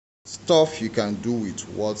Stuff you can do with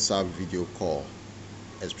WhatsApp video call,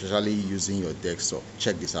 especially using your desktop.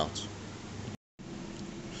 Check this out.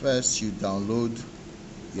 First, you download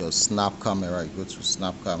your Snap Camera. You go to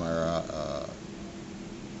Snap Camera,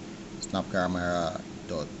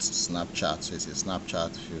 snapcamera.snapchat. So it's a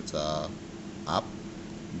Snapchat filter app.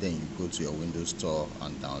 Then you go to your Windows Store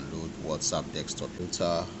and download WhatsApp desktop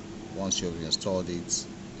filter. Once you've installed it,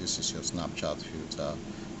 this is your Snapchat filter.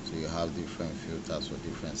 So you have different filters for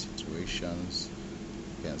different situations.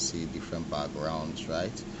 You can see different backgrounds,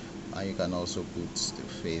 right? And you can also put the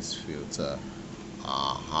face filter.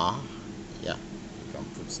 Yeah, you can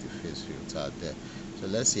put the face filter there. So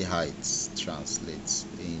let's see how it translates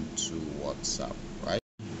into WhatsApp, right?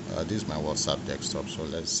 This is my WhatsApp desktop, so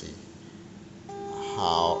let's see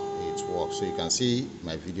how it works. So you can see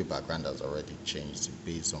my video background has already changed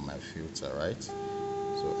based on my filter, right?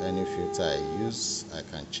 So any filter I use, I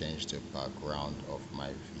can change the background of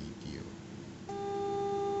my video.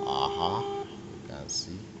 You can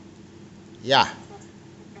see. Yeah,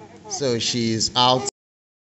 so she's out